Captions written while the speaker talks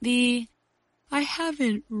I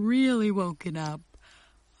haven't really woken up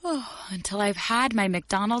until I've had my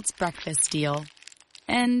McDonald's breakfast deal.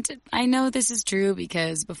 And I know this is true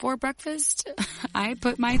because before breakfast, I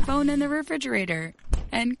put my phone in the refrigerator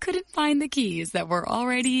and couldn't find the keys that were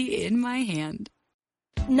already in my hand.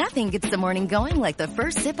 Nothing gets the morning going like the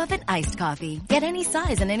first sip of an iced coffee. Get any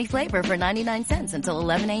size and any flavor for 99 cents until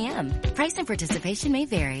 11 a.m. Price and participation may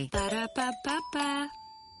vary. Ba-da-ba-ba-ba.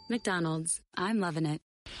 McDonald's. I'm loving it.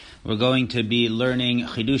 We're going to be learning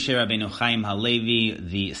Chidushay Rabbeinu Chaim Halevi,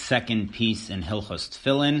 the second piece in Hilchos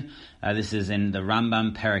Tefillin. This is in the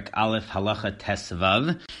Rambam, Perek Aleph, Halacha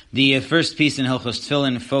Tesvav. The first piece in Hilchos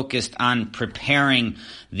Tefillin focused on preparing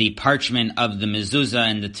the parchment of the mezuzah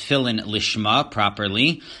and the tefillin lishma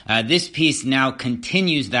properly. This piece now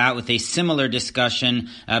continues that with a similar discussion,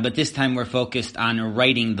 but this time we're focused on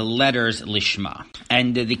writing the letters lishma.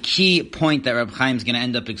 And the key point that Reb Chaim is going to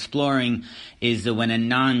end up exploring is that when a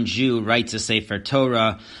non-Jew writes a Sefer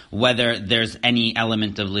Torah, whether there's any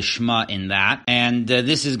element of lishma in that. And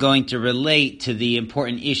this is going to relate to the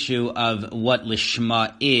important issue of what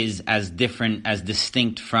lishma is as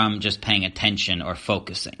distinct from just paying attention or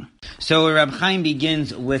focusing. So Reb Chaim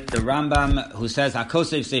begins with the Rambam, who says,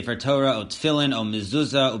 HaKosev Sefer Torah o tefillin o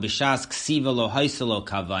mezuzah o b'shas ksiva lo haisa lo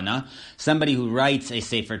kavana. Somebody who writes a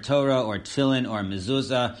Sefer Torah or tefillin or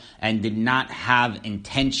mezuzah and did not have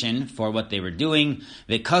intention for what they were doing,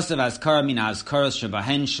 v'kosev azkara min azkaros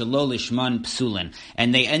shebahen shelo lishman psulin,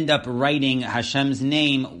 and they end up writing Hashem's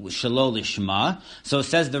name shelo lishma. So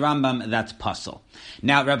says the Rambam, that's pasul.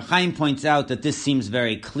 Now, Reb Chaim points out that this seems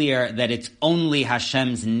very clear that it's only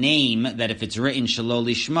Hashem's name that if it's written shelo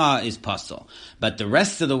lishma is pasul, but the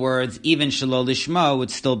rest of the words, even shelo lishma,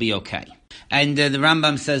 would still be okay. And the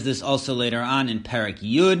Rambam says this also later on in Perek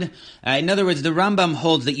Yud. In other words, the Rambam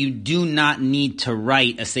holds that you do not need to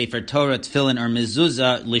write a Sefer Torah, Tefillin, or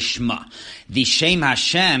Mezuzah lishma. The Shem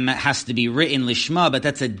Hashem has to be written lishma, but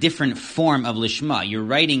that's a different form of lishma. You're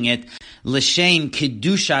writing it l'shem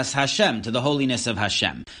kedushas Hashem, to the holiness of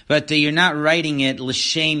Hashem. But you're not writing it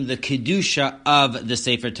l'shem the kedusha of the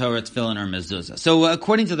Sefer Torah, Tefillin, or Mezuzah. So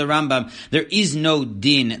according to the Rambam, there is no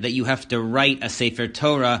din that you have to write a Sefer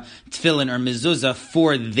Torah, Tefillin, or Mezuzah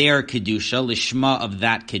for their kedusha, lishma of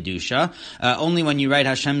that kedusha. Only when you write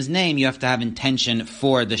Hashem's name, you have to have intention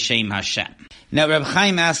for the Shem Hashem. Now, Reb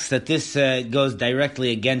Chaim asks that this goes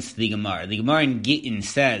directly against the Gemara. The Gemara in Gittin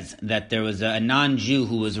says that there was a non-Jew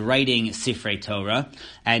who was writing Sifrei Torah,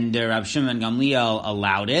 and Rab Shimon ben Gamliel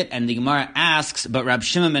allowed it, and the Gemara asks, but Rab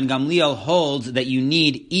Shimon ben Gamliel holds that you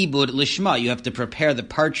need ibud lishma. You have to prepare the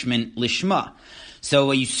parchment lishma.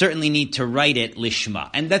 So you certainly need to write it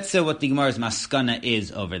lishma. And that's what the Gemara's maskana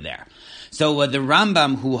is over there. So the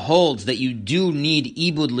Rambam, who holds that you do need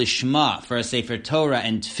ibud lishma for a Sefer Torah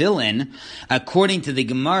and tefillin, according to the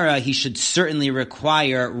Gemara, he should certainly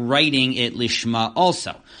require writing it lishma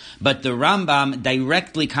also. But the Rambam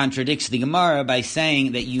directly contradicts the Gemara by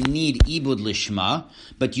saying that you need ibud lishma,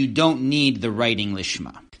 but you don't need the writing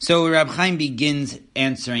lishma. So Rab Chaim begins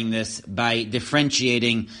answering this by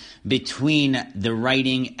differentiating between the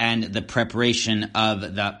writing and the preparation of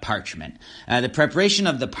the parchment. The preparation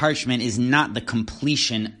of the parchment is not the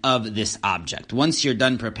completion of this object. Once you're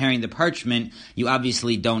done preparing the parchment, you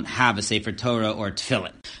obviously don't have a Sefer Torah or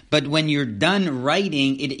Tefillin. But when you're done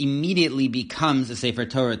writing, it immediately becomes a Sefer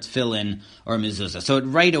Torah, Tefillin, or Mezuzah. So it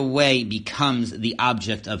right away becomes the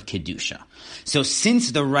object of Kedusha. So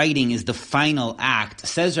since the writing is the final act,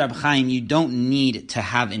 says Rab Chaim, you don't need to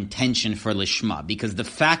have intention for lishma, because the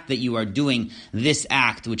fact that you are doing this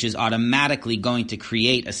act, which is automatically going to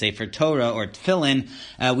create a Sefer Torah or Tefillin,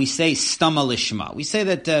 we say stama lishma. We say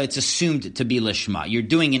that it's assumed to be lishma. You're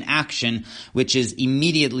doing an action which is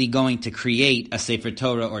immediately going to create a Sefer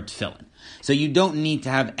Torah or Tefillin. So you don't need to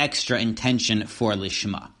have extra intention for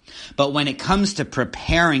lishma. But when it comes to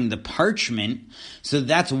preparing the parchment, so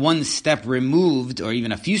that's one step removed, or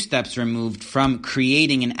even a few steps removed, from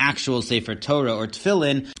creating an actual Sefer Torah or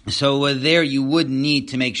Tefillin. So there you would need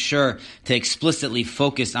to make sure to explicitly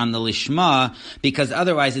focus on the lishma, because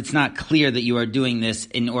otherwise it's not clear that you are doing this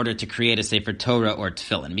in order to create a Sefer Torah or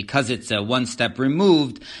Tefillin. Because it's one step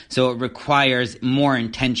removed, so it requires more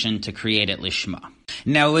intention to create it lishma.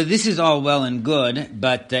 Now, this is all well and good,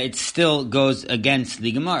 but it still goes against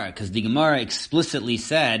the Gemara, because the Gemara explicitly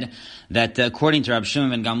said that according to Rab Shimon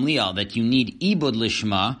ben Gamliel, that you need ibud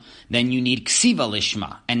lishma, then you need ksiva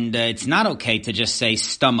lishma. And it's not okay to just say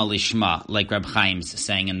stama lishma, like Rab Chaim's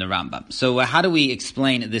saying in the Rambam. So how do we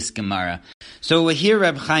explain this Gemara? So here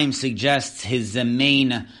Rab Chaim suggests his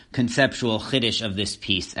main conceptual chiddush of this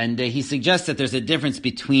piece. And he suggests that there's a difference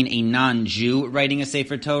between a non-Jew writing a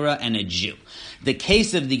Sefer Torah and a Jew. The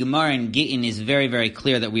case of the Gemara in Gittin is very, very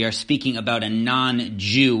clear that we are speaking about a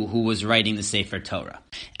non-Jew who was writing the Sefer Torah.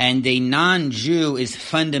 And a non-Jew is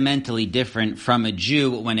fundamentally different from a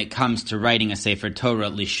Jew when it comes to writing a Sefer Torah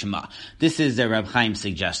lishma. This is a Reb Chaim's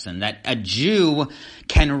suggestion, that a Jew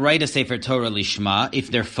can write a Sefer Torah lishma if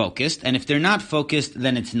they're focused, and if they're not focused,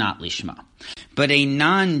 then it's not lishma. But a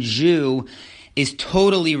non-Jew is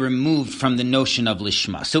totally removed from the notion of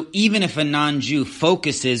lishma. So even if a non-Jew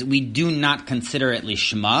focuses, we do not consider it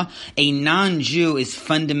lishma. A non-Jew is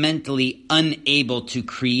fundamentally unable to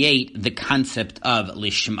create the concept of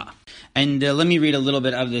lishma. And let me read a little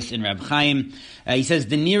bit of this in Reb Chaim. He says,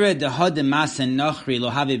 this, that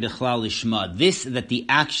the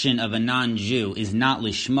action of a non-Jew is not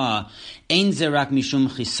lishma, it's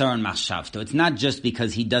not just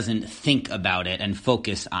because he doesn't think about it and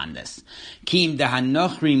focus on this. But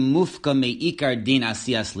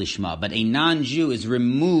a non-Jew is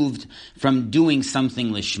removed from doing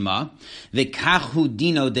something lishma.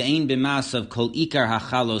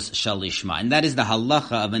 And that is the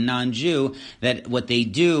halacha of a non-Jew, that what they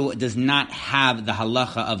do does not have the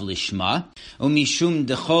halacha of lishma.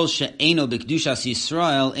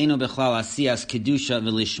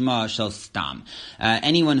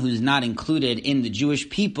 Anyone who's not included in the Jewish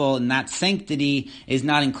people in that sanctity is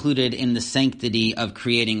not included in the sanctity of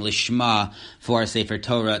creating lishma for Sefer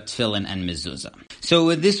Torah, Tefillin, and Mezuzah.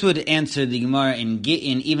 So this would answer the Gemara in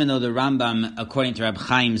Gittin, even though the Rambam, according to Reb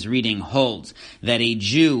Chaim's reading, holds that a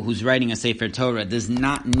Jew who's writing a Sefer Torah does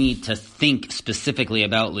not need to think specifically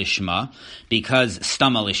about lishma, because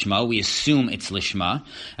stama lishma, we assume it's lishma,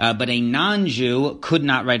 but a non-Jew could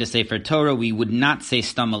not write a Sefer Torah. We would not say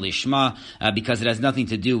stama lishma, because it has nothing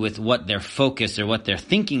to do with what their focus or what they're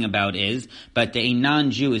thinking about is, but a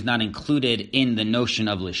non-Jew is not included in the notion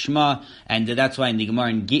of lishma, and that's why in the Gemara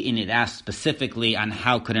in Gittin it asks specifically on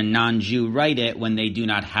how could a non-Jew write it when they do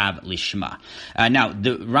not have lishma. Now,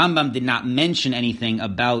 the Rambam did not mention anything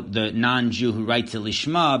about the non-Jew who writes it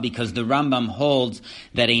lishma, because the Rambam holds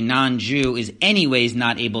that a non-Jew is anyways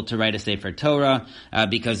not able to write a Sefer Torah,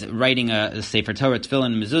 because writing a Sefer Torah, Tefillin,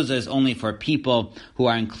 and Mezuzah is only for people who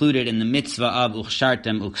are included in the mitzvah of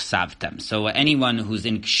uchshartem uksavtem. So anyone who's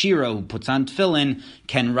in kshira, who puts on Tefillin,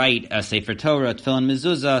 can write a Sefer Torah, Tefillin,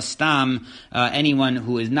 Mezuzah, stam. Anyone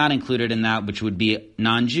who is not included in that, which would be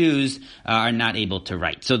non-Jews, are not able to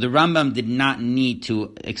write. So the Rambam did not need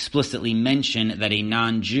to explicitly mention that a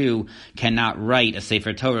non-Jew cannot write a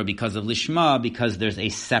Sefer Torah because of lishma, because there's a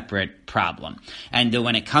separate problem. And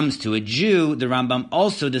when it comes to a Jew, the Rambam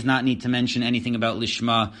also does not need to mention anything about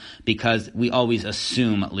lishma, because we always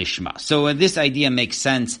assume lishma. So this idea makes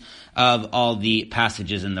sense of all the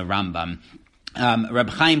passages in the Rambam. Reb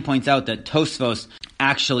Chaim points out that Tosfos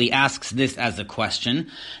actually asks this as a question,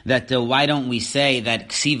 that why don't we say that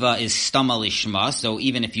ksiva is stama lishma, so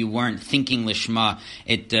even if you weren't thinking lishma,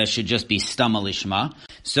 it should just be stama lishma.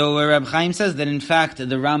 So Reb Chaim says that in fact the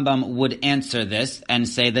Rambam would answer this and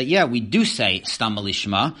say that yeah, we do say stama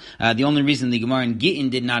lishma. The only reason the Gemara in Gittin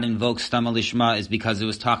did not invoke stama lishma is because it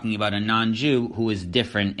was talking about a non-Jew who is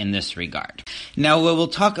different in this regard. Now we'll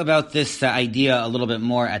talk about this idea a little bit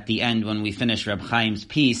more at the end when we finish Reb Chaim's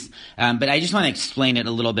piece, but I just want to explain it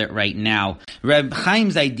a little bit right now. Reb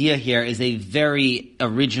Chaim's idea here is a very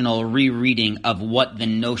original rereading of what the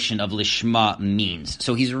notion of lishma means.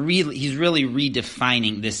 So he's really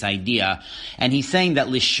redefining this idea, and he's saying that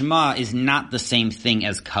lishma is not the same thing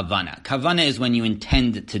as kavana. Kavana is when you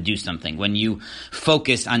intend to do something, when you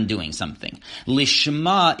focus on doing something.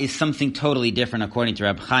 Lishma is something totally different according to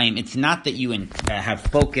Reb Chaim. It's not that you have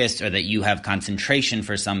focus or that you have concentration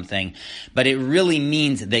for something, but it really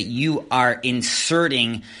means that you are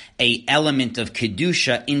inserting a element of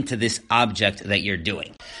kedusha into this object that you're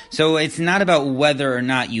doing. So it's not about whether or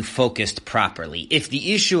not you focused properly. If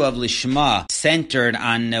the issue of lishma centered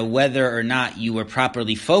on whether or not you were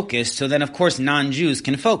properly focused, so then of course non-Jews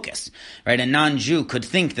can focus, right? A non-Jew could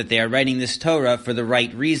think that they are writing this Torah for the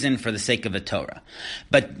right reason, for the sake of a Torah.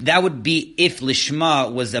 But that would be if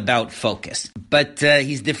lishma was about focus. But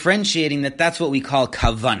he's differentiating that that's what we call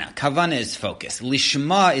kavana. Kavana is focus.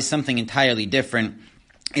 Lishma is something entirely different.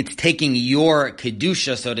 It's taking your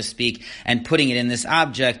kedusha, so to speak, and putting it in this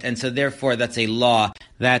object, and so therefore that's a law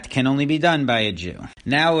that can only be done by a Jew.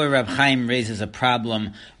 Now Reb Chaim raises a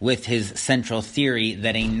problem with his central theory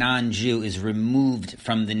that a non-Jew is removed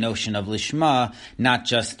from the notion of lishma, not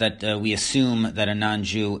just that we assume that a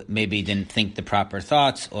non-Jew maybe didn't think the proper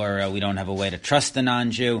thoughts, or we don't have a way to trust the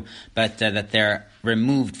non-Jew, but that they're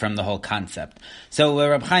removed from the whole concept. So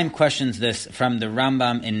Reb Chaim questions this from the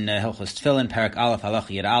Rambam in Hilchos Tefillin, Perek Aleph,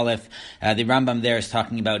 Halacha Yud Aleph. The Rambam there is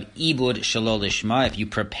talking about ibud shelo lishma, if you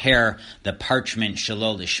prepare the parchment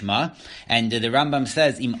shelo lishma. And the Rambam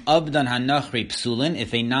says, im abdan hanachri psulin,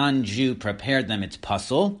 if a non-Jew prepared them, it's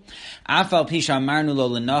pasul. Afal pisha amarnu lo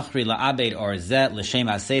lenachri la'abed orzet l'shem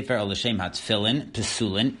ha'sefer or l'shem ha'tfilin,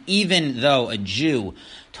 psulin, even though a Jew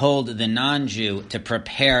told the non-Jew to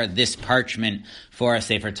prepare this parchment for a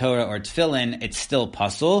Sefer Torah or Tefillin, it's still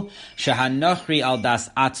pasul. Shahanochri al das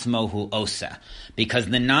atzmo hu osa. Because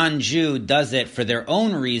the non-Jew does it for their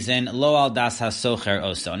own reason, lo al das hasocher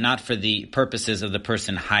oso, not for the purposes of the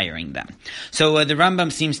person hiring them. So the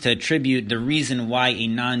Rambam seems to attribute the reason why a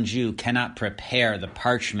non-Jew cannot prepare the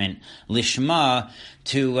parchment lishma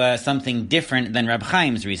to something different than Reb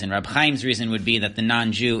Chaim's reason. Reb Chaim's reason would be that the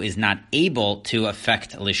non-Jew is not able to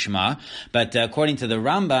affect lishma, but according to the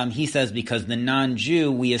Rambam, he says because the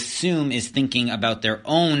non-Jew, we assume, is thinking about their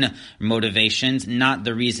own motivations, not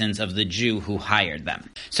the reasons of the Jew who hired them.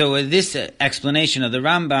 So this explanation of the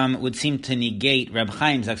Rambam would seem to negate Reb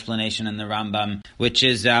Chaim's explanation in the Rambam, which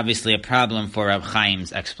is obviously a problem for Reb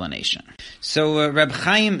Chaim's explanation. So Reb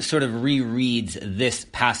Chaim sort of rereads this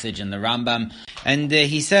passage in the Rambam, and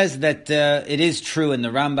he says that it is true in the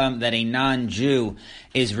Rambam that a non-Jew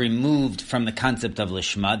is removed from the concept of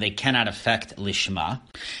lishma. They cannot affect lishma.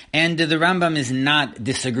 And the Rambam is not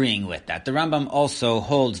disagreeing with that. The Rambam also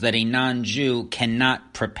holds that a non-Jew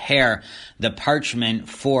cannot prepare the parchment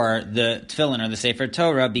for the Tefillin or the Sefer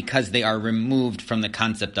Torah because they are removed from the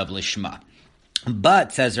concept of lishma.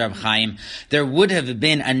 But, says Reb Chaim, there would have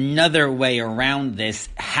been another way around this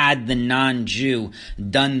had the non-Jew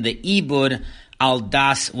done the ibud al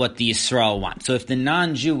das, what the Yisrael want. So if the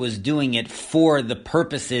non-Jew was doing it for the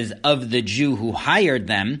purposes of the Jew who hired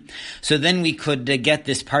them, so then we could get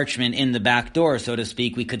this parchment in the back door, so to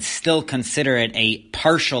speak. We could still consider it a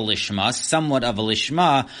partial lishma, somewhat of a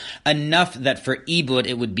lishma, enough that for ibud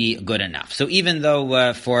it would be good enough. So even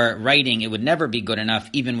though for writing it would never be good enough,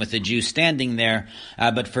 even with a Jew standing there,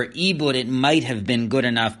 but for ibud it might have been good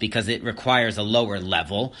enough because it requires a lower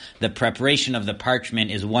level. The preparation of the parchment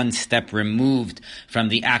is one step removed from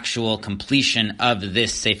the actual completion of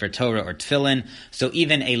this Sefer Torah or Tefillin. So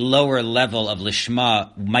even a lower level of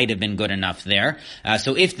lishma might have been good enough there.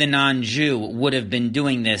 So if the non-Jew would have been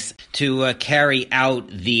doing this to carry out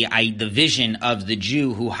the vision of the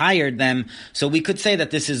Jew who hired them, so we could say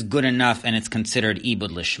that this is good enough and it's considered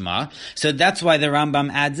ibud lishma. So that's why the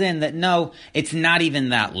Rambam adds in that no, it's not even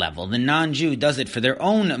that level. The non-Jew does it for their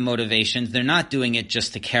own motivations. They're not doing it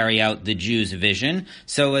just to carry out the Jew's vision.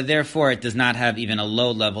 So therefore it does not have even a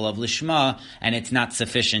low level of lishma, and it's not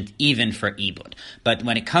sufficient even for ibud. But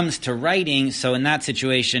when it comes to writing, so in that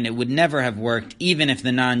situation, it would never have worked, even if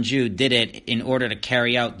the non-Jew did it in order to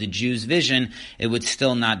carry out the Jew's vision, it would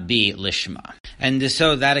still not be lishma. And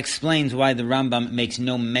so that explains why the Rambam makes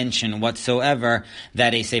no mention whatsoever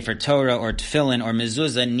that a Sefer Torah or Tefillin or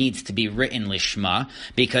Mezuzah needs to be written lishma,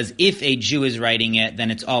 because if a Jew is writing it,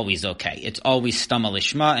 then it's always okay. It's always stama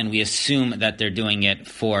lishma, and we assume that they're doing it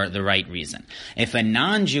for the right reason. If a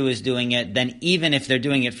non-Jew is doing it, then even if they're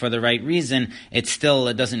doing it for the right reason, it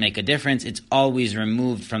doesn't make a difference. It's always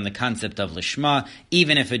removed from the concept of lishma,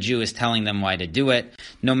 even if a Jew is telling them why to do it.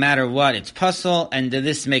 No matter what, it's pasul, and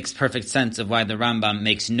this makes perfect sense of why the Rambam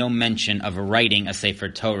makes no mention of writing a Sefer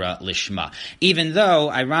Torah lishma. Even though,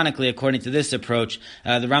 ironically, according to this approach,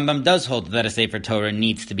 the Rambam does hold that a Sefer Torah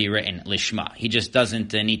needs to be written lishma. He just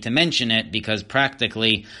doesn't need to mention it because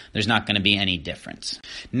practically there's not going to be any difference.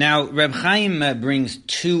 Now, Reb Chaim brings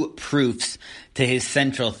two proofs to his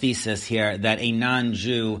central thesis here that a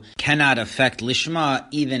non-Jew cannot affect lishma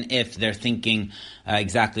even if they're thinking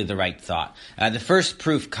exactly the right thought. The first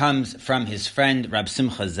proof comes from his friend Rab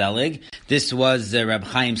Simcha Zelig. This was Reb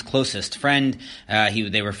Chaim's closest friend.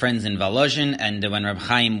 They were friends in Volozhin, and when Reb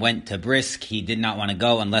Chaim went to Brisk, he did not want to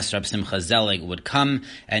go unless Rab Simcha Zelig would come,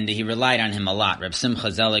 and he relied on him a lot. Rab Simcha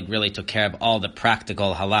Zelig really took care of all the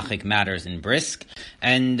practical halachic matters in Brisk,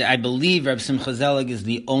 and I believe Rab Simcha Zelig is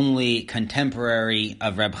the only contemporary contemporary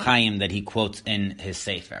of Reb Chaim that he quotes in his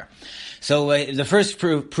Sefer. So the first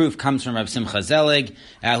proof comes from Reb Simcha Zelig,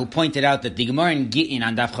 who pointed out that the Gemara in Gittin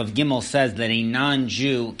on Daf Chav Gimel says that a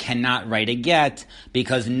non-Jew cannot write a get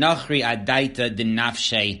because Nachri Adaita de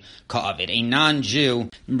Nafshe Ka'avid. A non-Jew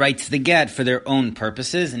writes the get for their own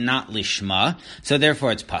purposes, not lishma, so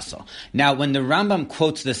therefore it's pasul. Now, when the Rambam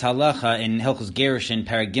quotes this halacha in Hilchos Gerushin,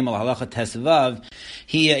 Perek Gimel, halacha Tesvav,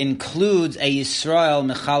 he includes a Yisrael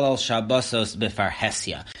Mechalal Shabbosos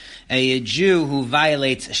B'Farhesia, a Jew who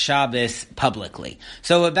violates Shabbos publicly.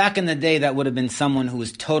 So back in the day, that would have been someone who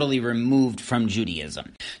was totally removed from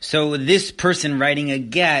Judaism. So this person writing a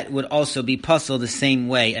get would also be pasul the same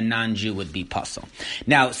way a non-Jew would be pasul.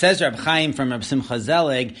 Now, says Reb Chaim from Reb Simcha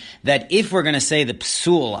Zelig that if we're going to say the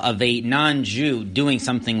psul of a non-Jew doing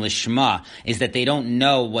something lishma is that they don't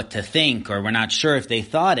know what to think or we're not sure if they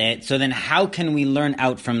thought it, so then how can we learn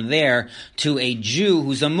out from there to a Jew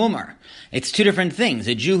who's a mumar? It's two different things.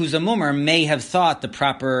 A Jew who's a mumar may have thought the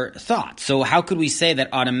proper thought. So how could we say that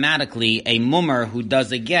automatically a mumar who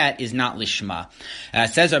does a get is not lishma?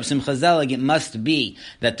 Says Reb Simcha Zelig, it must be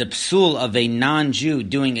that the psul of a non-Jew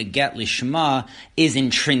doing a get lishma is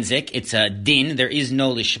intrinsic. It's a din. There is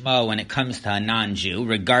no lishma when it comes to a non-Jew,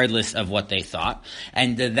 regardless of what they thought.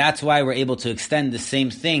 And that's why we're able to extend the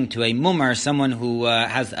same thing to a mumar, someone who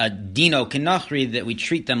has a dino kenachri, that we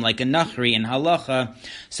treat them like a nachri in halacha.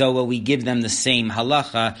 So we give them the same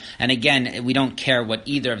halacha, and again, we don't care what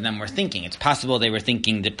either of them were thinking. It's possible they were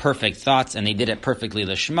thinking the perfect thoughts and they did it perfectly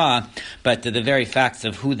lishma, but the very facts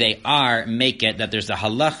of who they are make it that there's a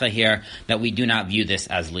halacha here that we do not view this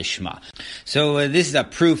as lishma. So this is a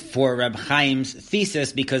proof for Reb Chaim's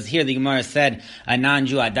thesis, because here the Gemara said a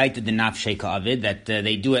non-Jew adaita de nafshei ka'avid, that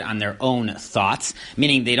they do it on their own thoughts,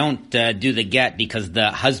 meaning they don't do the get because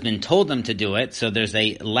the husband told them to do it, so there's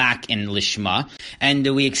a lack in lishma, and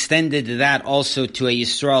we extended that also to a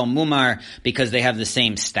Yisrael Mumar because they have the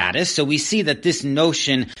same status. So we see that this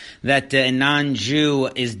notion that a non-Jew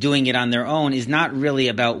is doing it on their own is not really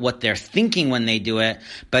about what they're thinking when they do it,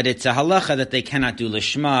 but it's a halacha that they cannot do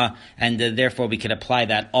lishma, and therefore we could apply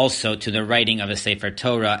that also to the writing of a Sefer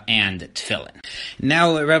Torah and Tefillin.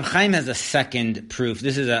 Now, Reb Chaim has a second proof.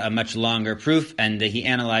 This is a much longer proof, and he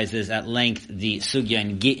analyzes at length the sugya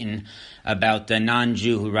in Gittin about the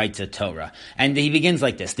non-Jew who writes a Torah. And he begins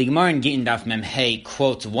like this. The Gemara in Gittin Daf Mem Hey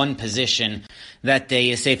quotes one position that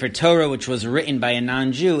a Sefer Torah which was written by a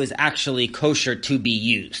non-Jew is actually kosher to be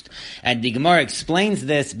used. And the Gemara explains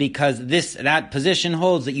this because that position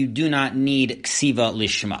holds that you do not need ksiva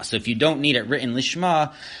lishma. So if you don't need it written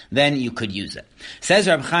lishma, then you could use it. Says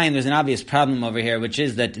Reb Chaim, there's an obvious problem over here, which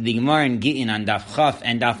is that the Gemara in Gittin on Daf Chaf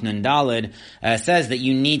and Daf Nun Daled says that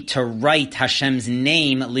you need to write Hashem's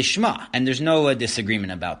name lishma, and there's no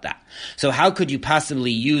disagreement about that. So how could you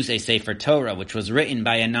possibly use a Sefer Torah which was written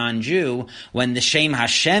by a non-Jew when the Shem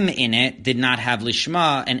Hashem in it did not have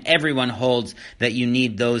lishma, and everyone holds that you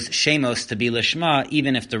need those shemos to be lishma,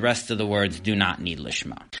 even if the rest of the words do not need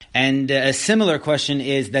lishma? And a similar question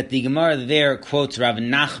is that the Gemara there quotes Rav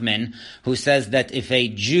Nachman, who says that if a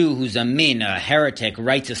Jew who's a heretic,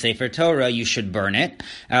 writes a Sefer Torah, you should burn it.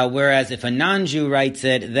 Whereas if a non-Jew writes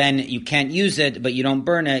it, then you can't use it, but you don't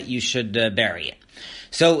burn it, you should bury it.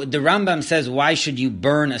 So the Rambam says, why should you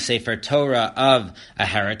burn a Sefer Torah of a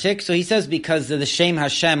heretic? So he says because the Shem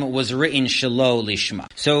Hashem was written shelo lishma.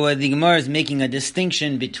 So the Gemara is making a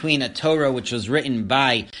distinction between a Torah which was written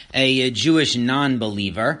by a Jewish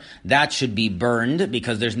non-believer, that should be burned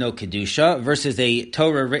because there's no Kedusha, versus a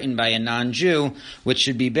Torah written by a non-Jew, which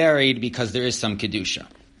should be buried because there is some Kedusha.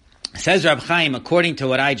 Says Reb Chaim, according to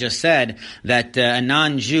what I just said, that a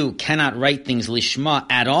non-Jew cannot write things lishma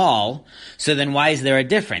at all, so then why is there a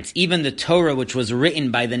difference? Even the Torah which was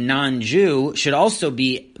written by the non-Jew should also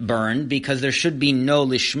be burned because there should be no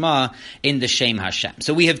lishma in the Shem Hashem.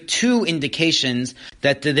 So we have two indications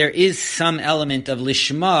that there is some element of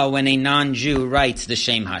lishma when a non-Jew writes the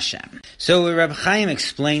Shem Hashem. So Reb Chaim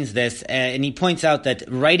explains this, and he points out that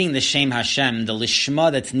writing the Shem Hashem, the lishma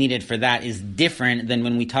that's needed for that is different than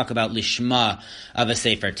when we talk about lishma of a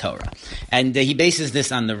Sefer Torah. And he bases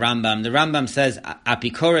this on the Rambam. The Rambam says,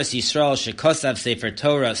 Apikoros Yisrael shekosav Sefer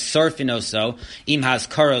Torah sorfinoso im has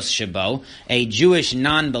koros shebo. A Jewish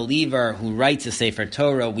non-believer who writes a Sefer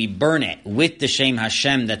Torah, we burn it with the Shem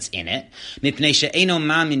Hashem that's in it. Mipnei she'eno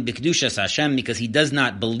mamin b'kedushas Hashem, because he does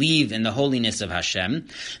not believe in the holiness of Hashem.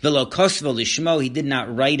 V'lo kosvo lishmo, he did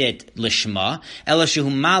not write it lishma. Ela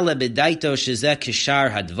shehu mala b'daito shezeh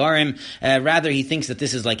kishar hadvarim. Rather, he thinks that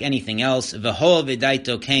this is like anything else. V'ho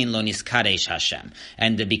v'daito kain lo niskadesh Hashem.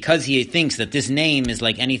 And because he thinks that this name is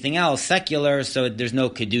like anything else, secular, so there's no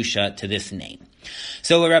kedusha to this name.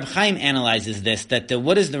 So Reb Chaim analyzes this, that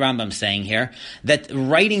what is the Rambam saying here? That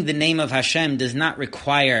writing the name of Hashem does not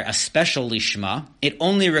require a special lishma. It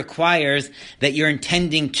only requires that you're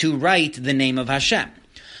intending to write the name of Hashem.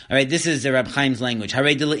 All right, this is the Reb Chaim's language. When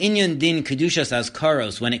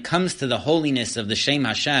it comes to the holiness of the Shem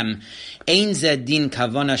Hashem, ein ze din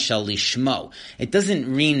kavana shel lishmo. It doesn't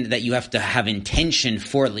mean that you have to have intention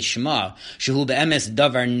for lishma. Shehu be'emes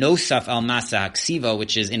davar nosaf al masa haksiva,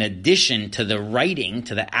 which is in addition to the writing,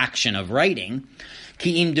 to the action of writing.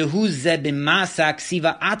 When it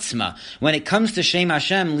comes to Shem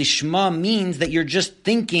Hashem, lishma means that you're just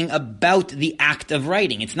thinking about the act of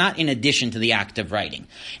writing. It's not in addition to the act of writing.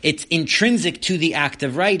 It's intrinsic to the act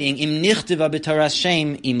of writing.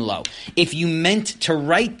 If you meant to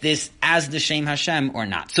write this as the Shem Hashem or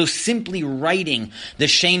not. So simply writing the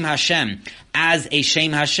Shem Hashem as a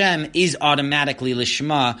Shem Hashem is automatically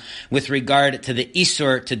lishma with regard to the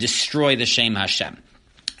isur to destroy the Shem Hashem.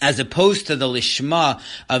 As opposed to the lishma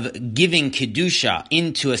of giving kedusha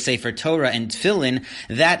into a Sefer Torah and tefillin,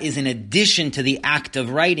 that is in addition to the act of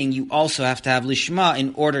writing. You also have to have lishma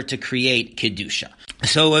in order to create kedusha.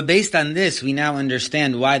 So based on this, we now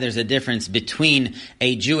understand why there's a difference between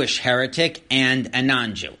a Jewish heretic and a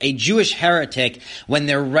non-Jew. A Jewish heretic, when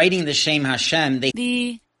they're writing the Shem Hashem,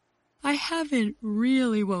 I haven't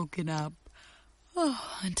really woken up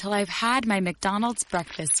until I've had my McDonald's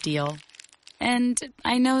breakfast deal. And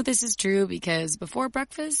I know this is true because before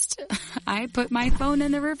breakfast, I put my phone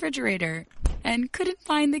in the refrigerator and couldn't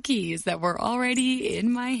find the keys that were already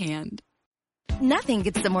in my hand. Nothing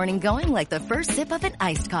gets the morning going like the first sip of an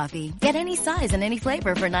iced coffee. Get any size and any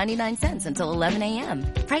flavor for 99 cents until 11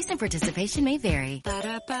 a.m. Price and participation may vary.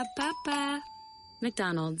 Ba-da-ba-ba-ba.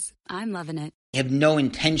 McDonald's. I'm loving it. Have no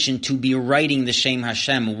intention to be writing the Shem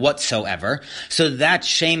Hashem whatsoever. So that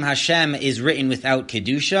Shem Hashem is written without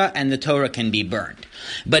Kedusha and the Torah can be burned.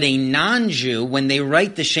 But a non-Jew, when they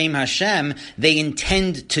write the Shem Hashem, they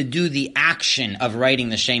intend to do the action of writing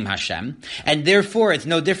the Shem Hashem. And therefore, it's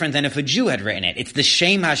no different than if a Jew had written it. It's the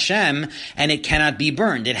Shem Hashem and it cannot be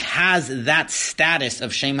burned. It has that status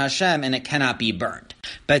of Shem Hashem and it cannot be burned.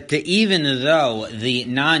 But even though the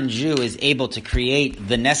non-Jew is able to create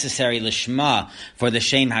the necessary lishma for the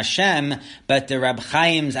Shem Hashem, but the Reb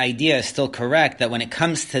Chaim's idea is still correct that when it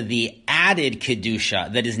comes to the added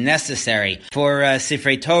kedusha that is necessary for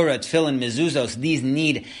Sifrei Torah, Tefillin, Mezuzos, these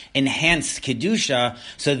need enhanced kedusha.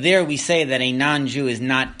 So there we say that a non-Jew is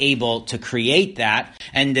not able to create that,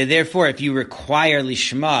 and therefore, if you require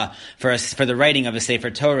lishma for the writing of a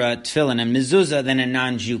Sefer Torah, Tefillin, and Mezuzah, then a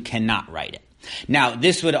non-Jew cannot write it. Now,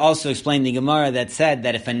 this would also explain the Gemara that said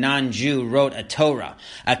that if a non-Jew wrote a Torah,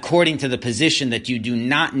 according to the position that you do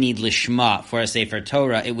not need lishma for a Sefer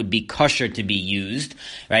Torah, it would be kosher to be used.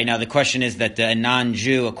 Right now, the question is that a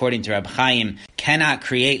non-Jew, according to Reb Chaim, cannot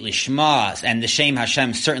create lishma, and the Shem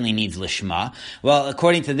Hashem certainly needs lishma. Well,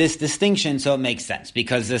 according to this distinction, so it makes sense,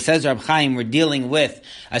 because says Reb Chaim, we're dealing with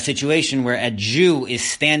a situation where a Jew is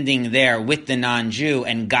standing there with the non-Jew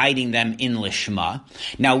and guiding them in lishma.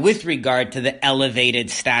 Now, with regard to the elevated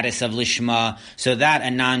status of lishma, so that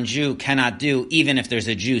a non-Jew cannot do, even if there's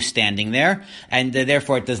a Jew standing there, and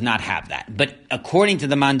therefore it does not have that. But according to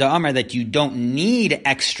the Manda Amar, that you don't need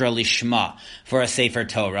extra lishma for a Sefer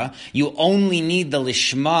Torah, you only need the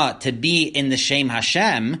lishma to be in the Shem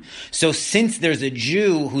Hashem. So since there's a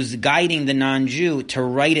Jew who's guiding the non-Jew to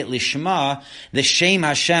write it lishma, the Shem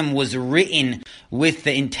Hashem was written with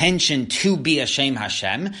the intention to be a Shem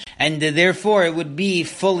Hashem, and therefore it would be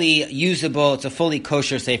fully usable. It's a fully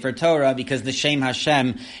kosher Sefer Torah because the Shem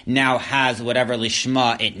Hashem now has whatever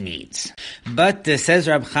lishma it needs. But says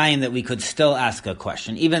Reb Chaim that we could still ask a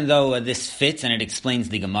question, even though this fits and it explains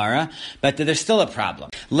the Gemara, but there's still a problem.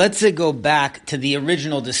 Let's go back to the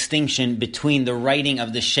original distinction between the writing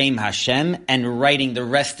of the Shem Hashem and writing the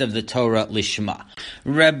rest of the Torah lishma.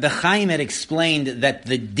 Reb Chaim had explained that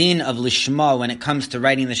the din of lishma when it comes to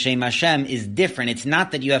writing the Shem Hashem is different. It's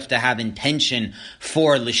not that you have to have intention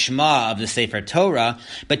for lishma of the Sefer Torah,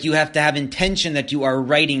 but you have to have intention that you are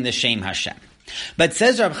writing the Shem Hashem. But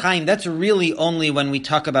says Reb Chaim, that's really only when we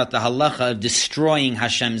talk about the halacha of destroying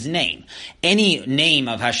Hashem's name. Any name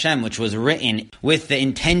of Hashem which was written with the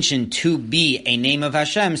intention to be a name of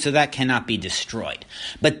Hashem, so that cannot be destroyed.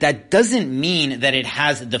 But that doesn't mean that it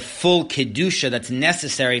has the full kedusha that's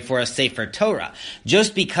necessary for a Sefer Torah.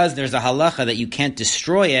 Just because there's a halacha that you can't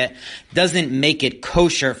destroy it, doesn't make it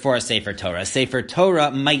kosher for a Sefer Torah. A Sefer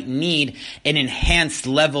Torah might need an enhanced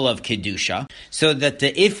level of kedusha, so that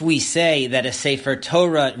if we say that a Sefer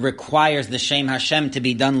Torah requires the Shem Hashem to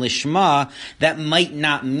be done lishma, that might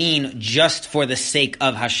not mean just for the sake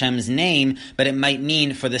of Hashem's name, but it might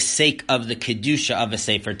mean for the sake of the kedusha of a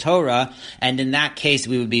Sefer Torah. And in that case,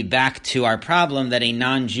 we would be back to our problem that a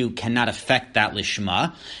non-Jew cannot affect that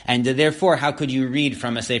lishma. And therefore, how could you read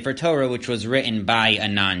from a Sefer Torah which was written by a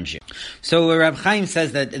non-Jew? So Reb Chaim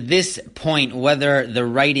says that this point, whether the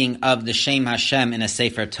writing of the Shem Hashem in a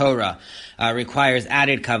Sefer Torah requires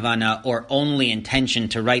added kavana or only intention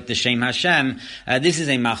to write the Shem Hashem, this is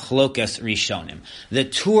a machlokas rishonim. The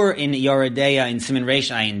Tur in Yoredeya in Siman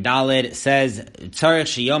Reish Ayin Daled says, Tzarech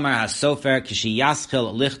sheyomar hasofer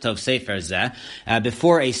kishiyaschil lichtov sefer zeh.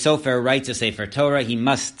 Before a sofer writes a Sefer Torah, he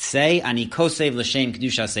must say, Ani kosev l'shem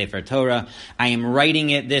kedusha Sefer Torah. I am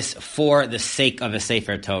writing this for the sake of a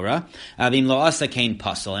Sefer Torah. V'im lo asa kein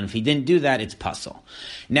pasal. And if he didn't do that, it's pasal.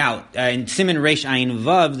 Now, in Siman Reish Ayin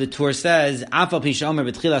Vav, the Tur says, even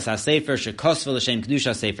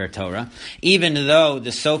though the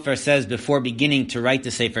sofer says before beginning to write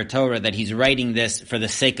the Sefer Torah that he's writing this for the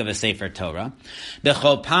sake of a Sefer Torah,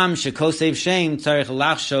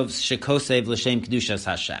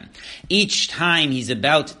 each time he's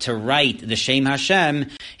about to write the Shem Hashem,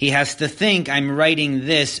 he has to think, I'm writing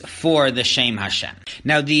this for the Shem Hashem.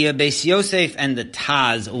 Now, the Beis Yosef and the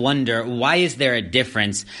Taz wonder, why is there a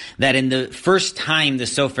difference that in the first time the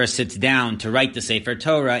sofer sits down to write the Sefer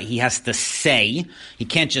Torah, he has to say, he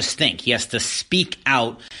can't just think, he has to speak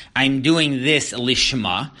out, I'm doing this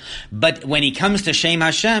lishma, but when he comes to Shem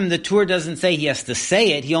Hashem, the Tur doesn't say he has to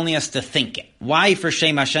say it, he only has to think it. Why for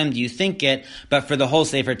Shem Hashem do you think it, but for the whole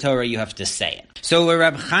Sefer Torah you have to say it? So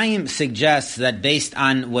Reb Chaim suggests that based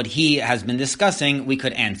on what he has been discussing, we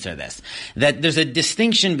could answer this. That there's a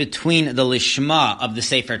distinction between the lishma of the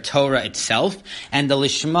Sefer Torah itself and the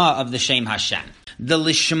lishma of the Shem Hashem. The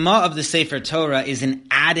lishma of the Sefer Torah is an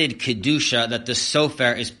added kedusha that the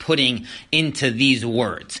sofer is putting into these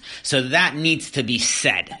words. So that needs to be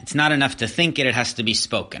said. It's not enough to think it, it has to be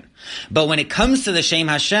spoken. But when it comes to the Shem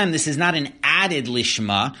Hashem, this is not an added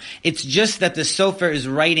lishma. It's just that the sofer is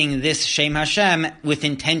writing this Shem Hashem with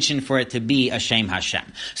intention for it to be a Shem Hashem.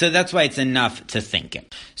 So that's why it's enough to think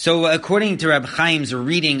it. So according to Reb Chaim's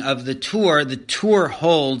reading of the Tur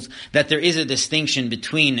holds that there is a distinction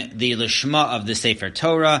between the lishma of the Sefer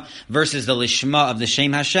Torah versus the lishma of the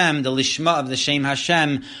Shem Hashem. The lishma of the Shem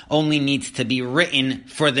Hashem only needs to be written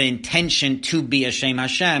for the intention to be a Shem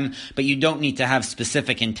Hashem, but you don't need to have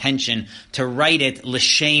specific intention to write it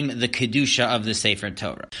l'shem the kedusha of the Sefer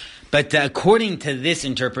Torah. But according to this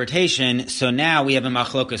interpretation, so now we have a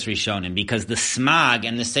machlokas rishonim, because the Smag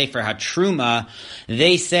and the Sefer HaTruma,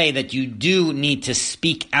 they say that you do need to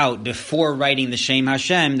speak out before writing the Shem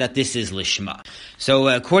Hashem that this is lishma. So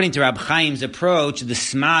according to Rab Chaim's approach, the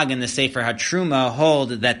Smag and the Sefer HaTruma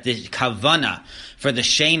hold that the kavana for the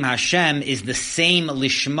Shem Hashem is the same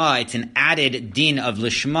lishma. It's an added din of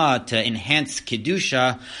lishma to enhance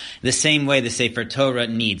kedusha, the same way the Sefer Torah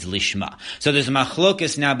needs lishma. So there's a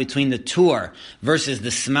machlokas now between the Tur versus the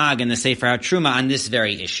Smag and the Sefer HaTruma on this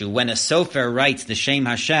very issue. When a sofer writes the Shem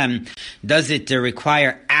Hashem, does it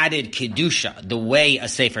require added kedusha, the way a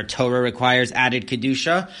Sefer Torah requires added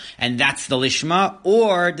kedusha, and that's the lishma,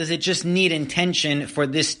 or does it just need intention for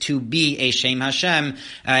this to be a Shem Hashem,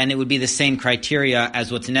 and it would be the same criteria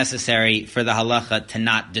as what's necessary for the halacha to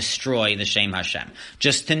not destroy the Shem Hashem,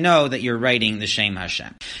 just to know that you're writing the Shem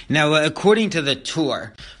Hashem. Now, according to the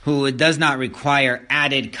Tur, who does not require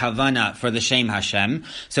added kavana for the Shem Hashem,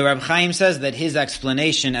 so Reb Chaim says that his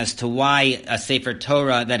explanation as to why a Sefer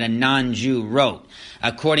Torah that a non-Jew wrote,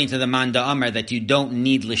 according to the Manda Amar, that you don't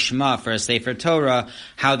need lishma for a Sefer Torah,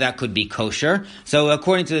 how that could be kosher. So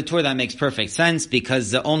according to the Torah, that makes perfect sense,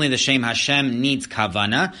 because only the Shem Hashem needs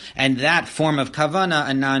kavana, and that form of kavana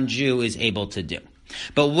a non-Jew is able to do.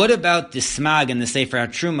 But what about the Smag and the Sefer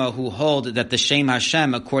HaTruma, who hold that the Shem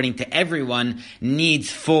Hashem, according to everyone, needs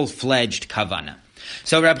full-fledged kavana?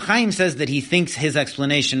 So Reb Chaim says that he thinks his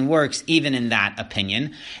explanation works even in that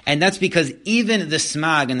opinion, and that's because even the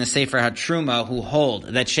Smag and the Sefer HaTruma, who hold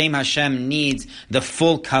that Shem Hashem needs the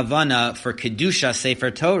full kavana for Kedusha Sefer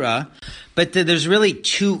Torah, but there's really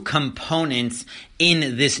two components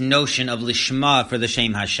in this notion of lishma for the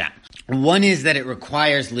Shem Hashem. One is that it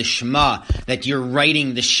requires lishma, that you're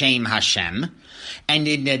writing the Shem Hashem. And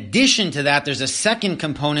in addition to that, there's a second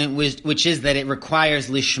component which is that it requires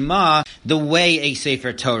lishma, the way a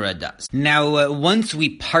Sefer Torah does. Now, once we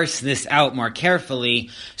parse this out more carefully,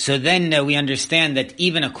 so then we understand that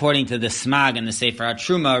even according to the Smag and the Sefer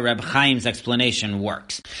HaTruma, Reb Chaim's explanation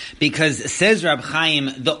works. Because, says Reb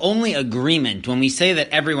Chaim, the only agreement, when we say that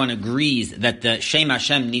everyone agrees that the Shem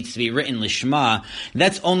Hashem needs to be written Lishma,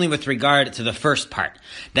 that's only with regard to the first part,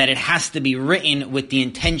 that it has to be written with the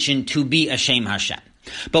intention to be a Shem Hashem.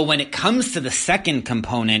 But when it comes to the second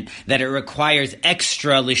component, that it requires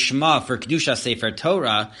extra lishma for Kedusha Sefer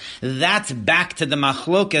Torah, that's back to the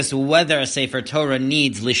machlokas whether a Sefer Torah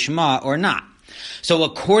needs lishma or not. So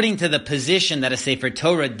according to the position that a Sefer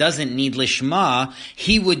Torah doesn't need lishma,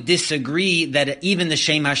 he would disagree that even the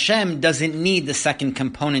Shem Hashem doesn't need the second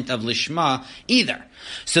component of lishma either.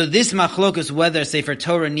 So this machlokus, whether Sefer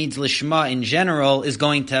Torah needs lishma in general, is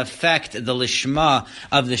going to affect the lishma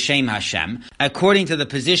of the Shem Hashem. According to the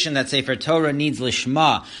position that Sefer Torah needs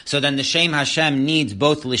lishma, so then the Shem Hashem needs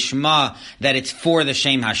both lishma, that it's for the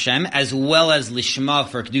Shem Hashem, as well as lishma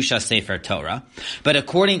for Kedusha Sefer Torah. But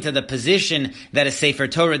according to the position that a Sefer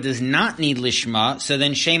Torah does not need lishma, so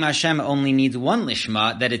then Shem Hashem only needs one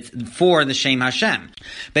lishma, that it's for the Shem Hashem.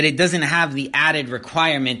 But it doesn't have the added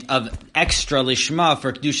requirement of extra lishma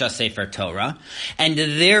for Kedusha Sefer Torah, and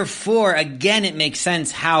therefore, again, it makes sense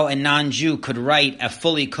how a non-Jew could write a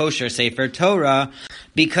fully kosher Sefer Torah,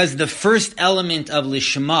 because the first element of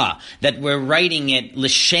lishma, that we're writing it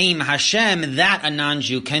l'shem Hashem, that a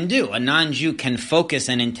non-Jew can do. A non-Jew can focus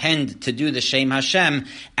and intend to do the Shem Hashem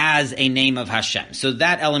as a name of Hashem. So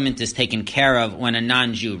that element is taken care of when a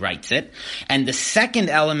non-Jew writes it. And the second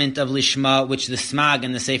element of lishma, which the Smag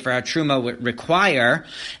and the Sefer HaTruma require,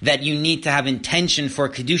 that you need to have intention for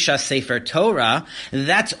Kedusha Sefer Torah,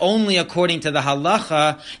 that's only according to the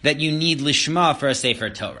halacha that you need lishma for a Sefer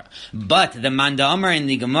Torah. But the Manda Amar in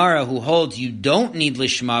the Gemara, who holds you don't need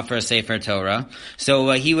lishma for a Sefer Torah,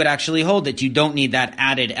 so he would actually hold that you don't need that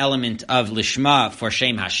added element of lishma for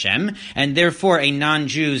Shem Hashem, and therefore a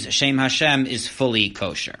non-Jew's Shem Hashem is fully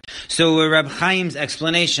kosher. So Reb Chaim's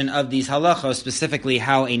explanation of these halachos, specifically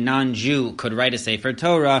how a non-Jew could write a Sefer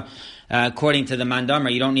Torah, according to the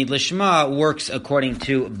Mandamar, you don't need lishma, works according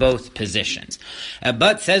to both positions.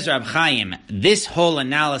 But, says Reb Chaim, this whole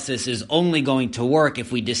analysis is only going to work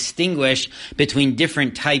if we distinguish between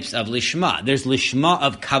different types of lishma. There's lishma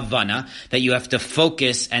of kavana, that you have to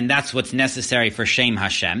focus, and that's what's necessary for Shem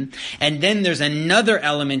Hashem. And then there's another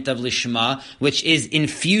element of lishma, which is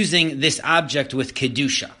infusing this object with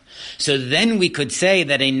kedusha. So then we could say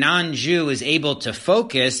that a non-Jew is able to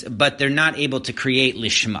focus, but they're not able to create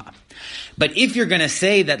lishma. But if you're going to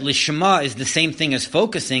say that lishma is the same thing as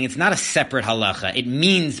focusing, it's not a separate halacha. It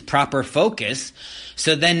means proper focus.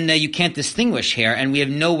 So then you can't distinguish here, and we have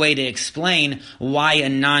no way to explain why a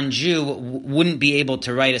non-Jew wouldn't be able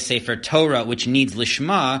to write a Sefer Torah which needs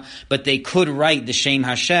lishma, but they could write the Shem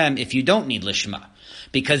Hashem if you don't need lishma.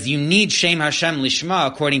 Because you need Shem Hashem Lishma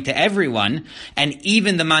according to everyone, and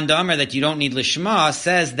even the Mandamar that you don't need Lishma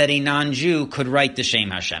says that a non-Jew could write the Shem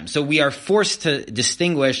Hashem. So we are forced to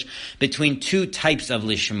distinguish between two types of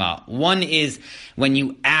Lishma. One is when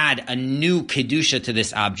you add a new Kedusha to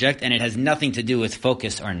this object, and it has nothing to do with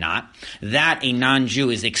focus or not. That a non-Jew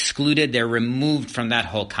is excluded, they're removed from that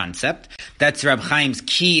whole concept. That's Reb Chaim's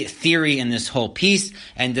key theory in this whole piece,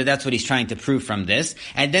 and that's what he's trying to prove from this.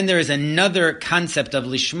 And then there is another concept of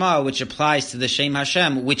lishma, which applies to the Shem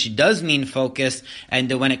Hashem, which does mean focus,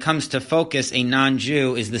 and when it comes to focus, a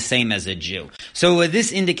non-Jew is the same as a Jew. So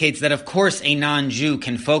this indicates that, of course, a non-Jew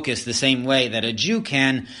can focus the same way that a Jew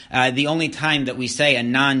can. The only time that we say a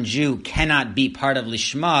non-Jew cannot be part of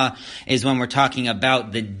lishma is when we're talking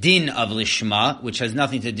about the din of lishma, which has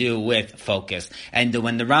nothing to do with focus. And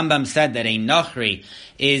when the Rambam said that a Nachri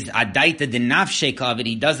is adaita denafshek of it,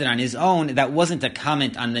 he does it on his own, that wasn't a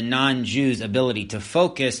comment on the non-Jew's ability to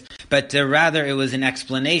focus, but rather it was an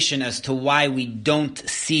explanation as to why we don't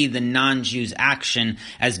see the non-Jew's action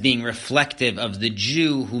as being reflective of the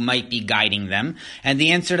Jew who might be guiding them. And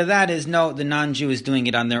the answer to that is no, the non-Jew is doing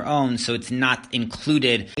it on their own, so it's not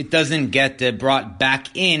included. It doesn't get brought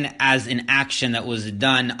back in as an action that was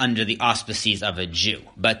done under the auspices of a Jew.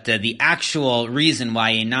 But the actual reason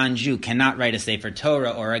why a non-Jew cannot write a Sefer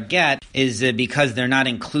Torah or a get is because they're not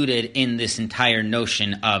included in this entire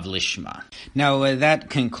notion of lishma. Now that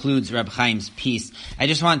concludes Reb Chaim's piece. I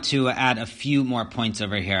just want to add a few more points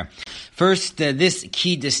over here. First, this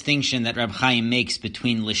key distinction that Reb Chaim makes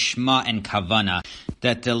between lishma and kavana,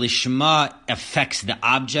 that the lishma affects the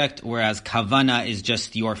object, whereas kavana is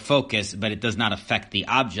just your focus, but it does not affect the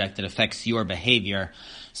object, it affects your behavior.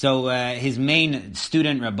 So his main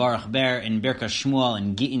student, Reb Baruch Ber, in Birkas Shmuel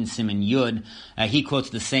and Gittin Siman Yud, he quotes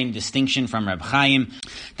the same distinction from Reb Chaim,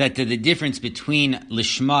 that the difference between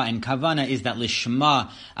lishma and kavana is that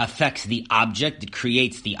lishma affects the object, it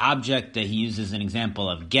creates the object. He uses an example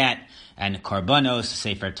of get and korbanos,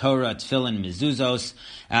 Sefer Torah, tefillin, mezuzos.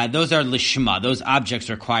 Those are lishma. Those objects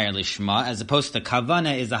require lishma, as opposed to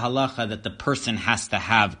kavana is a halacha that the person has to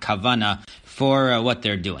have kavana for what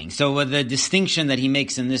they're doing. So the distinction that he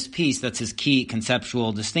makes in this piece, that's his key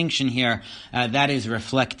conceptual distinction here, that is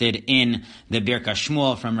reflected in the Birkas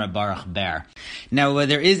Shmuel from Reb Baruch Ber. Now,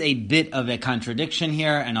 there is a bit of a contradiction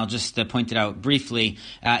here, and I'll just point it out briefly.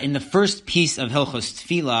 In the first piece of Hilchos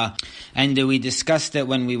Tefillah, and we discussed it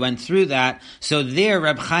when we went through that, so there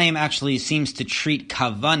Reb Chaim actually seems to treat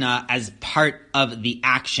kavana as part of the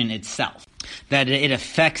action itself, that it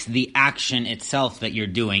affects the action itself that you're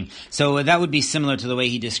doing. So that would be similar to the way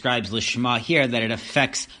he describes lishma here, that it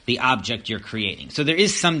affects the object you're creating. So there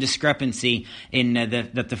is some discrepancy in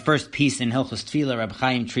that the first piece in Hilchos Tefillah, Reb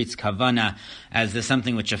Chaim treats kavana as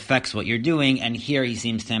something which affects what you're doing, and here he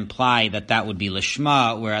seems to imply that would be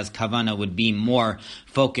lishma, whereas kavana would be more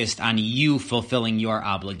focused on you fulfilling your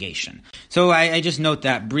obligation. So I just note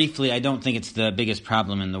that briefly. I don't think it's the biggest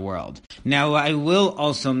problem in the world. Now, I will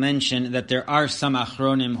also mention that there are some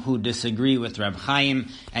achronim who disagree with Reb Chaim,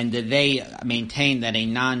 and they maintain that a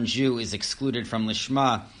non-Jew is excluded from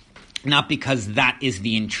lishma, not because that is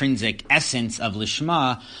the intrinsic essence of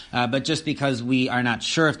lishma, but just because we are not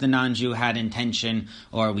sure if the non-Jew had intention,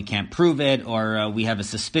 or we can't prove it, or we have a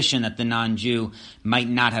suspicion that the non-Jew might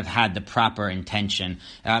not have had the proper intention.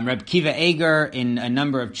 Reb Kiva Eger, in a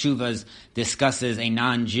number of tshuvas, discusses a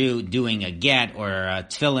non-Jew doing a get, or a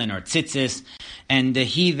tefillin, or tzitzis, and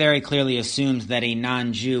he very clearly assumes that a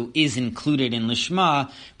non-Jew is included in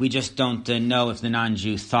lishma. We just don't know if the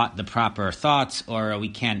non-Jew thought the proper thoughts, or we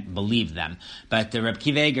can't believe them. But Reb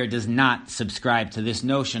Kiva Eger does not subscribe to this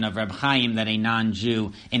notion of Reb Chaim that a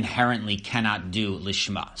non-Jew inherently cannot do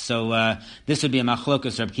lishma. So this would be a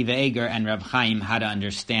machlokas Reb Kiva Eger and Reb Chaim how to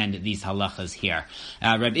understand these halachas here.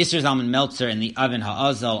 Reb Isser Zalman Meltzer in the Avin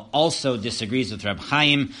Ha'azal also disagrees with Reb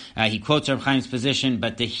Chaim. He quotes Reb Chaim's position,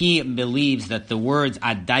 but he believes that the words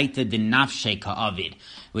adaita de nafshe ka'avid,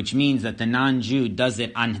 which means that the non-Jew does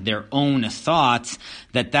it on their own thoughts,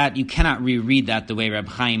 that you cannot reread that the way Reb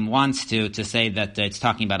Chaim wants to say that it's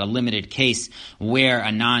talking about a limited case where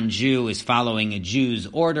a non-Jew is following a Jew's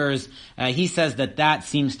orders. He says that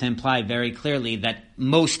seems to imply very clearly that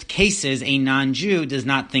most cases a non-Jew does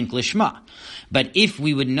not think lishma. But if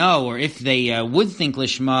we would know, or if they would think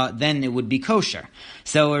lishma, then it would be kosher.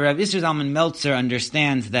 So Rav Isser Zalman Meltzer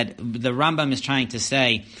understands that the Rambam is trying to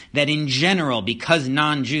say that in general, because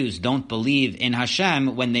non-Jews don't believe in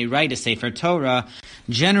Hashem, when they write a Sefer Torah,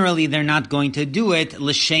 generally they're not going to do it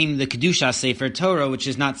l'shem the Kedusha Sefer Torah, which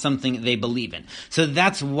is not something they believe in. So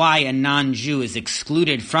that's why a non-Jew is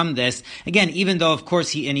excluded from this. Again, even though, of course,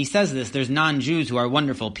 he says this, there's non-Jews who are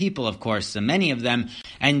wonderful people, of course, many of them,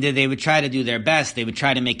 and they would try to do their best. They would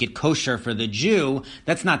try to make it kosher for the Jew.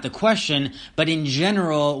 That's not the question. But in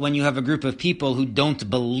general, when you have a group of people who don't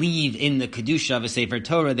believe in the Kedusha of a Sefer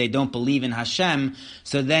Torah, they don't believe in Hashem,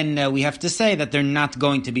 so then we have to say that they're not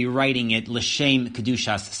going to be writing it l'shem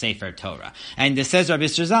Kedushas Sefer Torah. And says Rabbi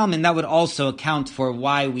Isser Zalman, that would also account for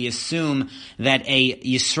why we assume that a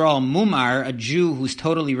Yisrael Mumar, a Jew who's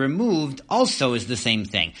totally removed, also is the same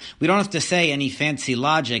thing. We don't have to say any fancy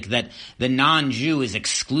logic that the non-Jew is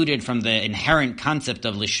excluded from the inherent concept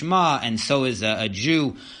of lishma, and so is a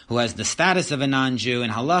Jew who has the status of a non-Jew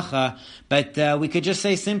in halacha, but we could just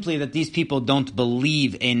say simply that these people don't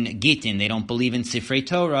believe in Gittin, they don't believe in Sifrei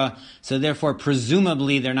Torah, so therefore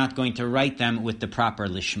presumably they're not going to write them with the proper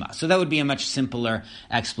lishma. So that would be a much simpler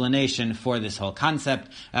explanation for this whole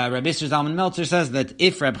concept. Rabbi Isser Zalman Meltzer says that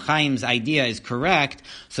if Reb Chaim's idea is correct,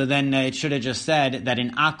 so then it should have just said that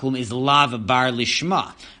an akum is lav bar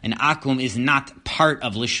lishma. An akum is not part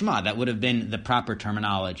of lishma. That would have been the proper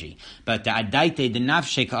terminology. But the adaite de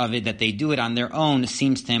nafshek of it, that they do it on their own,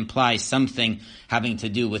 seems to imply something having to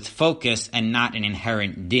do with focus and not an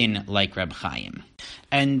inherent din like Reb Chaim.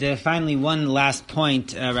 And finally, one last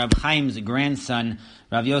point, Reb Chaim's grandson,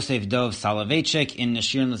 Rav Yosef Dov Soloveitchik, in the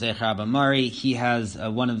Shiurim L'Zecher Abba Mari, he has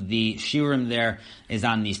one of the shiurim there is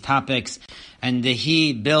on these topics, and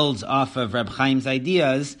he builds off of Reb Chaim's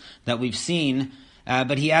ideas that we've seen,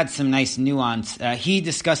 but he adds some nice nuance. He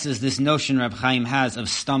discusses this notion Reb Chaim has of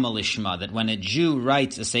stama lishma, that when a Jew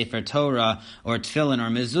writes a Sefer Torah or tefillin or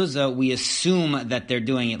mezuzah, we assume that they're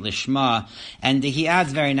doing it lishma. And he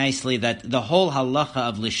adds very nicely that the whole halacha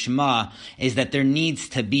of lishma is that there needs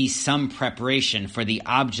to be some preparation for the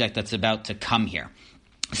object that's about to come here.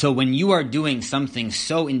 So when you are doing something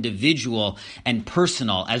so individual and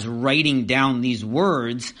personal as writing down these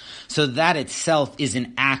words, so that itself is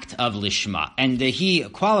an act of lishma. And he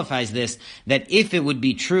qualifies this, that if it would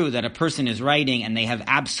be true that a person is writing and they have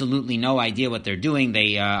absolutely no idea what they're doing,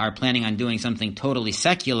 they are planning on doing something totally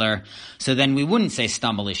secular, so then we wouldn't say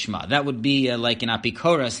stam lishma. That would be like an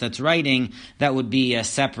apikoros that's writing, that would be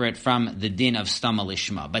separate from the din of stam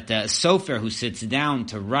lishma. But the sofer who sits down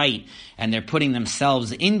to write and they're putting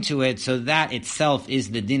themselves into it, so that itself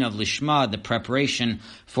is the din of lishma, the preparation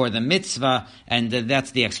for the mitzvah, and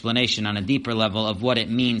that's the explanation on a deeper level of what it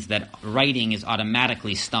means that writing is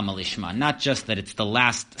automatically stam lishma. Not just that it's the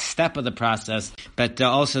last step of the process, but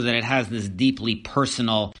also that it has this deeply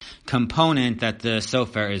personal component that the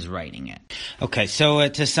sofer is writing it. Okay, so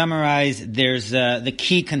to summarize, there's the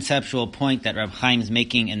key conceptual point that Reb Chaim is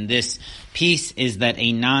making in this piece is that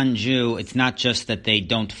a non-Jew, it's not just that they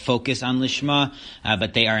don't focus on lishma,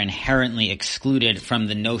 but they are inherently excluded from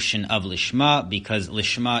the notion of lishma, because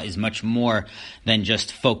lishma is much more than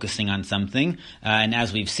just focusing on something. And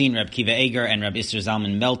as we've seen, Reb Kiva Eger and Reb Isser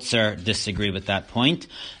Zalman Meltzer disagree with that point.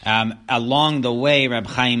 Along the way, Reb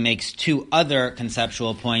Chaim makes two other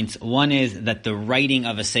conceptual points. One is that the writing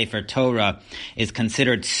of a Sefer Torah is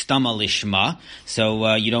considered stama lishma,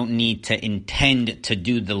 so you don't need to intend to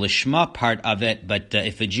do the lishma part of it, but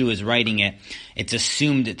if a Jew is writing it, it's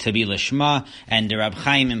assumed to be lishma, and Reb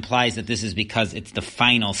Chaim implies that this is because it's the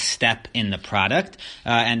final step in the product.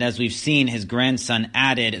 And as we've seen, his grandson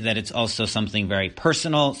added that it's also something very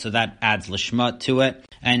personal, so that adds lishma to it.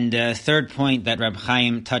 And third point that Reb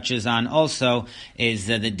Chaim touches on also is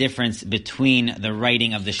the difference between the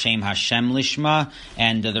writing of the Shem Hashem lishma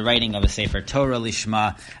and the writing of a Sefer Torah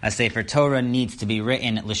lishma. A Sefer Torah needs to be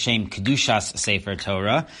written l'shem kedushas Sefer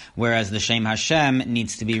Torah, whereas the Shem Hashem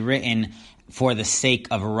needs to be written for the sake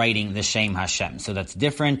of writing the Shem Hashem. So that's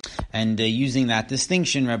different. And using that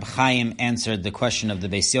distinction, Reb Chaim answered the question of the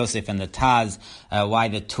Beis Yosef and the Taz, why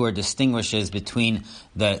the Tur distinguishes between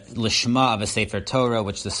the lishma of a Sefer Torah,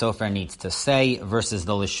 which the sofer needs to say, versus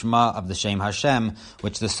the lishma of the Shem Hashem,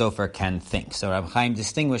 which the sofer can think. So Reb Chaim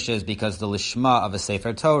distinguishes because the lishma of a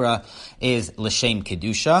Sefer Torah is l'shem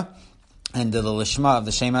kedusha, and the lishma of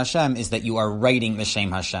the Shem Hashem is that you are writing the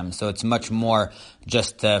Shem Hashem. So it's much more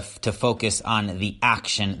just to focus on the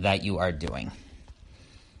action that you are doing.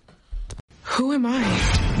 Who am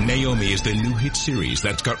I? Naomi is the new hit series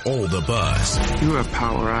that's got all the buzz. You have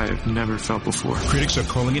power I've never felt before. Critics are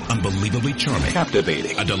calling it unbelievably charming.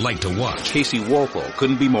 Captivating. A delight to watch. Casey Walpole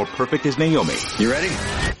couldn't be more perfect as Naomi. You ready?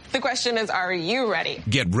 The question is, are you ready?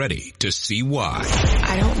 Get ready to see why.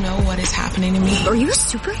 I don't know what is happening to me. Are you a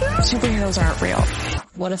superhero? Superheroes aren't real.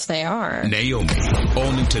 What if they are? Naomi,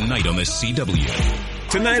 all new tonight on the CW.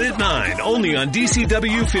 Tonight at 9, only on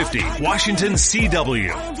DCW 50, Washington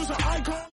CW.